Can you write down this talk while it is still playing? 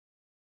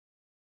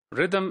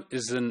Rhythm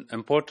is an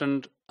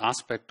important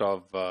aspect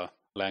of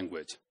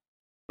language,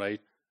 right?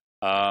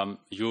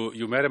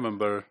 You may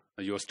remember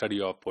your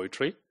study of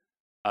poetry,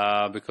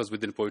 because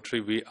within poetry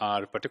we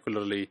are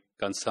particularly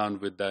concerned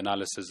with the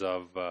analysis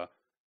of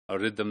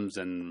rhythms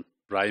and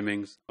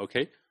rhymings.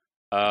 Okay,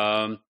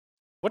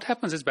 what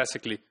happens is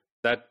basically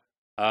that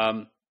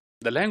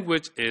the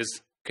language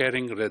is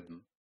carrying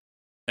rhythm,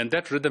 and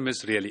that rhythm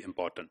is really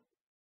important.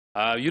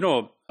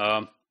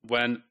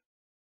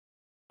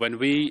 When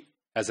we,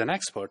 as an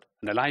expert,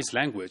 analyze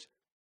language,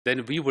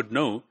 then we would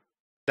know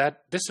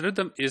that this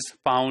rhythm is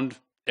found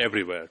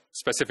everywhere,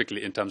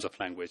 specifically in terms of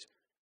language.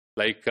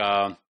 Like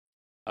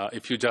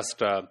if you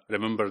just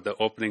remember the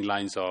opening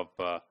lines of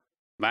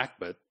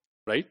Macbeth,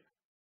 right?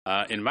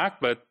 In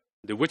Macbeth,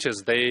 the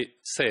witches, they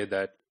say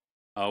that,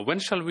 when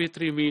shall we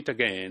three meet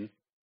again,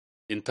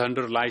 in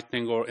thunder,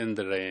 lightning, or in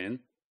the rain,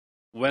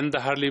 when the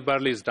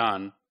hurly-burly is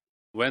done,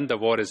 when the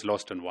war is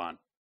lost and won.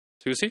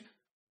 So you see,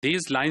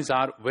 these lines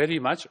are very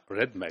much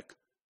rhythmic.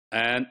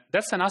 And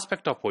that's an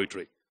aspect of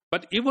poetry.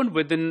 But even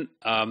within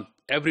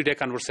everyday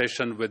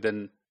conversation,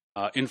 within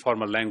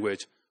informal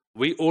language,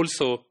 we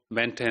also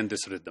maintain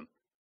this rhythm.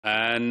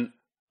 And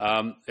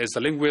as a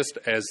linguist,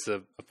 as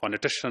a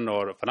phonetician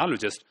or a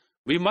phonologist,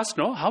 we must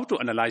know how to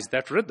analyze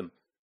that rhythm.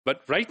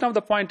 But right now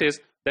the point is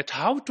that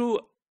how to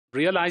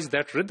realize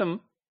that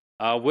rhythm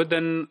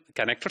within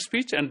connected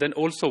speech and then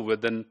also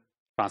within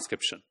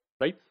transcription,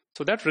 right?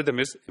 So that rhythm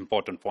is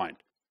important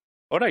point.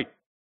 All right.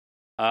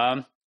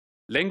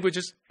 Language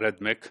is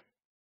rhythmic,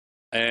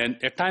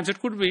 and at times it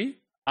could be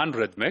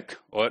unrhythmic,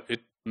 or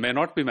it may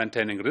not be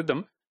maintaining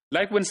rhythm.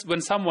 Like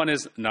when someone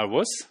is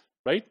nervous,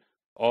 right?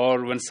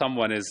 Or when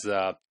someone is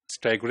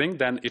staggering,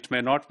 then it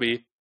may not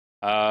be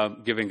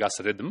giving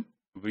us rhythm.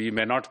 We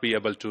may not be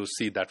able to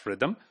see that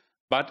rhythm.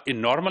 But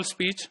in normal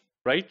speech,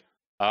 right?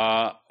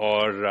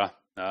 Or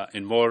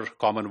in more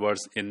common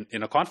words, in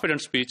a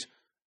confident speech,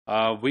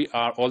 we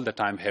are all the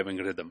time having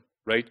rhythm,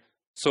 right?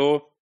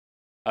 So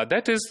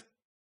that is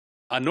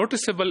a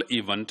noticeable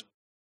event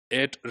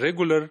at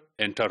regular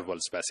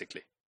intervals,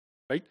 basically,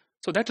 right?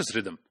 So that is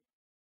rhythm.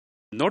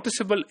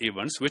 Noticeable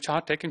events which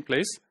are taking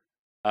place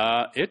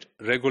at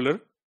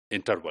regular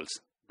intervals,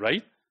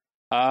 right?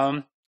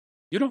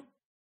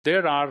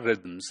 There are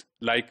rhythms,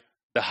 like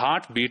the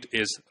heartbeat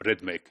is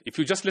rhythmic. If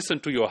you just listen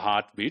to your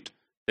heartbeat,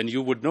 then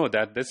you would know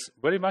that this is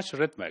very much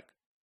rhythmic.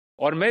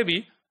 Or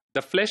maybe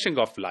the flashing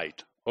of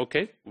light,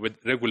 okay, with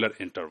regular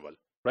interval,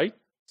 right?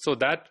 So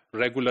that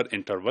regular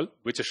interval,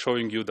 which is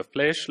showing you the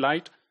flash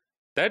light,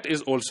 that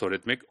is also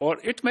rhythmic. Or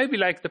it may be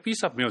like the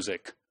piece of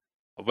music.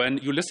 When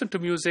you listen to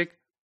music,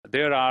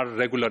 there are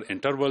regular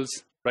intervals,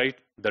 right?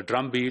 The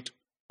drum beat,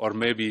 or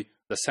maybe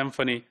the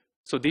symphony.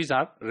 So these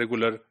are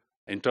regular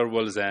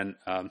intervals and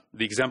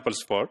the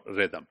examples for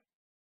rhythm.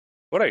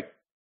 All right.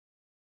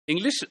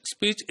 English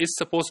speech is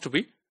supposed to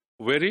be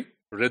very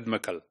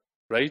rhythmical,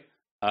 right?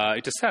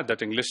 It is said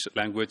that English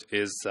language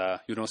is,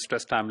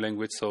 stress time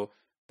language, so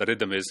the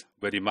rhythm is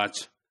very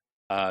much,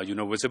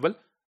 visible.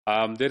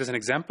 There is an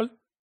example,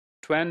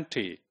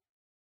 20,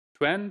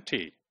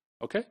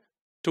 okay?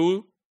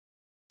 2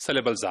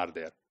 syllables are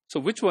there. So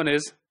which one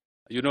is,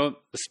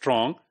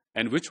 strong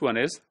and which one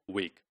is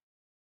weak?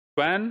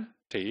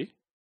 20,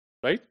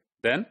 right?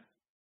 Then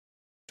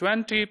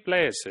 20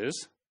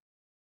 places.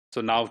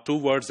 So now 2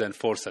 words and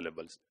 4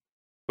 syllables.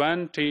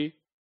 20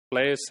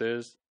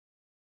 places,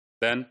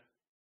 then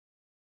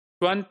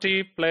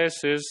 20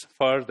 places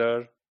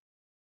further,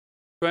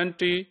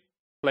 20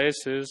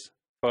 places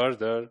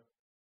further,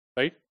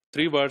 right?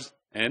 3 words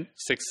and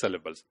 6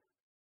 syllables.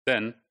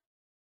 Then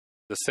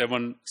the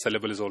 7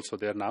 syllable is also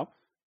there now.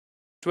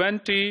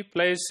 20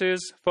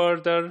 places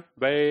further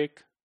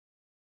back,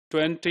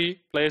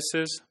 20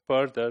 places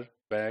further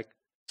back.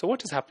 So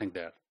what is happening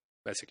there,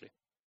 basically?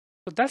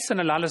 So that's an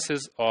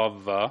analysis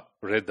of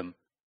rhythm,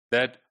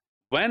 that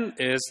when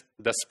is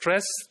the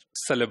stressed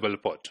syllable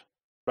put,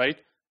 right?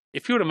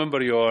 If you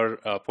remember your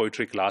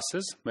poetry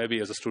classes, maybe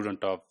as a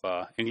student of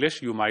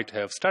English, you might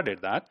have studied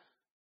that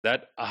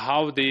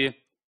how the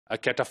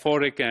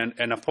cataphoric and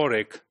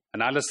anaphoric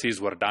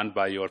analyses were done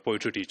by your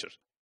poetry teachers,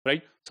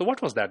 right? So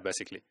what was that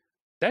basically?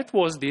 That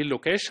was the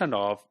location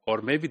of,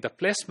 or maybe the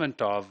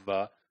placement of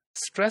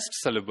stressed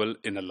syllable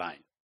in a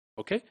line,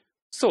 okay?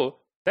 So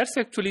that's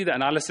actually the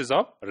analysis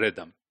of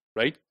rhythm,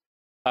 right?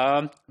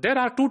 There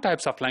are 2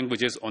 types of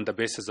languages on the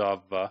basis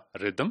of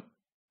rhythm.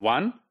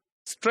 One,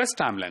 stress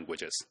time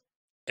languages.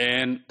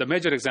 And the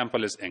major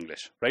example is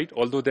English, right?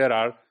 Although there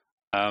are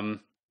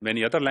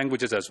many other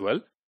languages as well.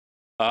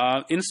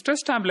 In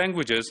stress time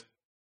languages,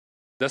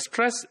 the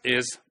stress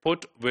is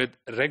put with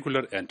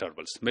regular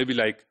intervals. Maybe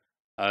like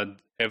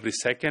every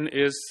second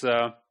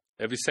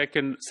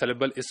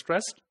syllable is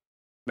stressed,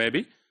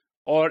 maybe.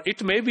 Or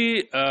it may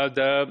be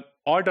the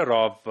order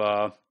of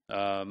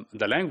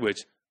the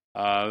language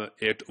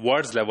at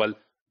words level,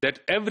 that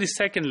every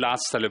second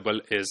last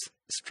syllable is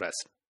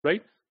stressed,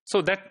 right?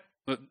 So that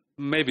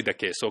may be the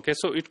case, okay?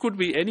 So it could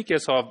be any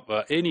case of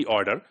any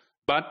order,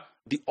 but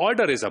the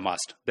order is a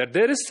must, that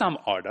there is some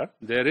order,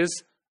 there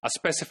is a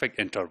specific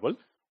interval,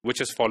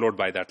 which is followed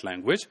by that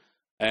language.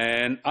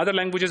 And other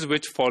languages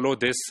which follow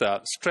this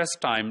stress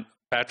time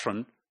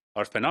pattern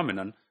or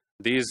phenomenon,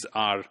 these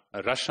are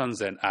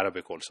Russians and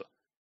Arabic also,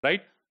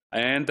 right?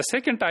 And the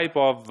second type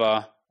of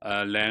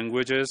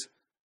languages,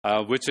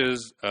 which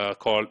is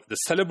called the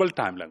syllable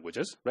time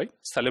languages, right?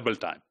 Syllable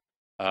time,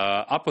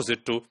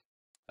 opposite to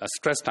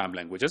stress time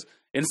languages.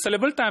 In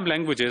syllable time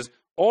languages,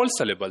 all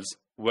syllables,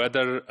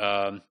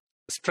 whether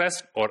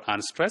stressed or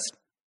unstressed,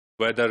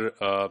 whether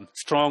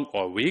strong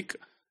or weak,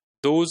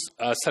 those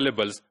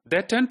syllables,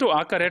 they tend to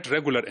occur at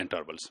regular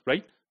intervals,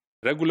 right?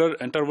 Regular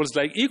intervals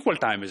like equal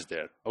time is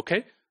there,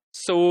 okay?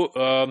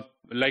 So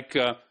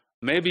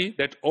maybe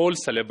that all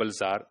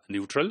syllables are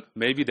neutral,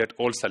 maybe that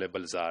all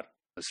syllables are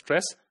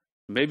stressed,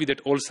 maybe that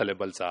all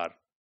syllables are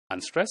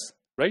unstressed,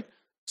 right?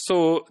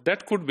 So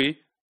that could be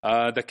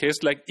the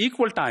case, like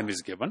equal time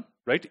is given,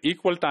 right?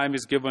 Equal time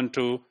is given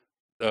to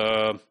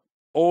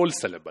all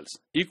syllables.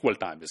 Equal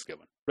time is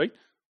given, right?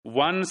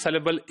 One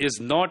syllable is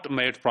not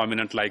made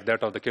prominent like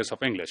that of the case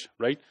of English,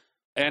 right?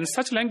 And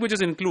such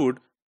languages include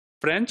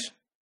French,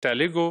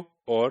 Telugu,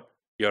 or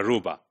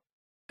Yoruba.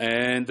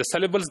 And the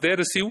syllables, they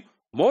receive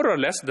more or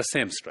less the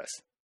same stress.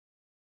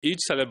 Each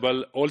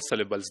syllable, all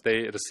syllables,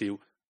 they receive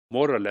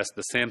more or less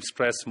the same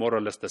stress, more or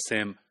less the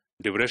same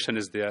duration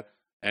is there,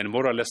 and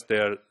more or less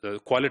the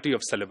quality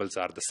of syllables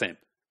are the same.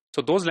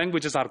 So those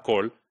languages are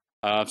called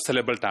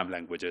syllable time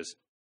languages.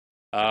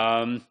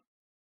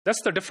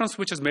 That's the difference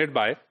which is made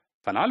by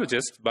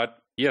phonologists,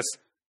 but yes,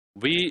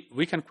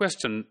 we can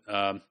question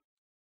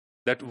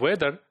that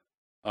whether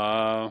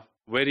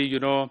very,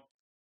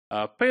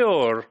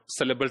 pure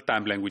syllable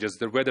time languages,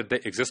 whether they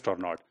exist or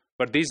not.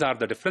 But these are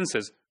the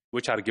differences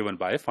which are given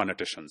by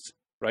phoneticians,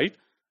 right?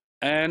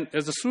 And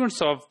as the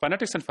students of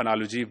phonetics and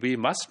phonology, we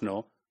must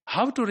know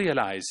how to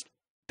realize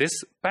this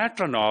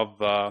pattern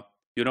of,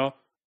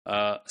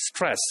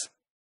 stress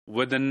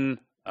within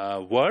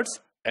words,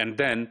 and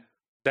then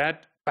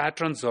that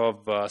patterns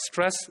of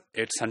stress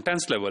at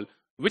sentence level,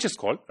 which is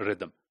called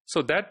rhythm.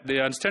 So that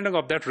the understanding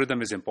of that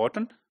rhythm is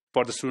important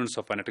for the students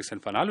of phonetics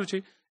and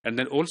phonology, and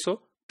then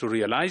also to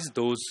realize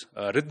those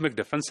rhythmic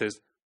differences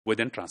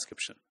within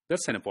transcription.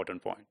 That's an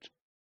important point.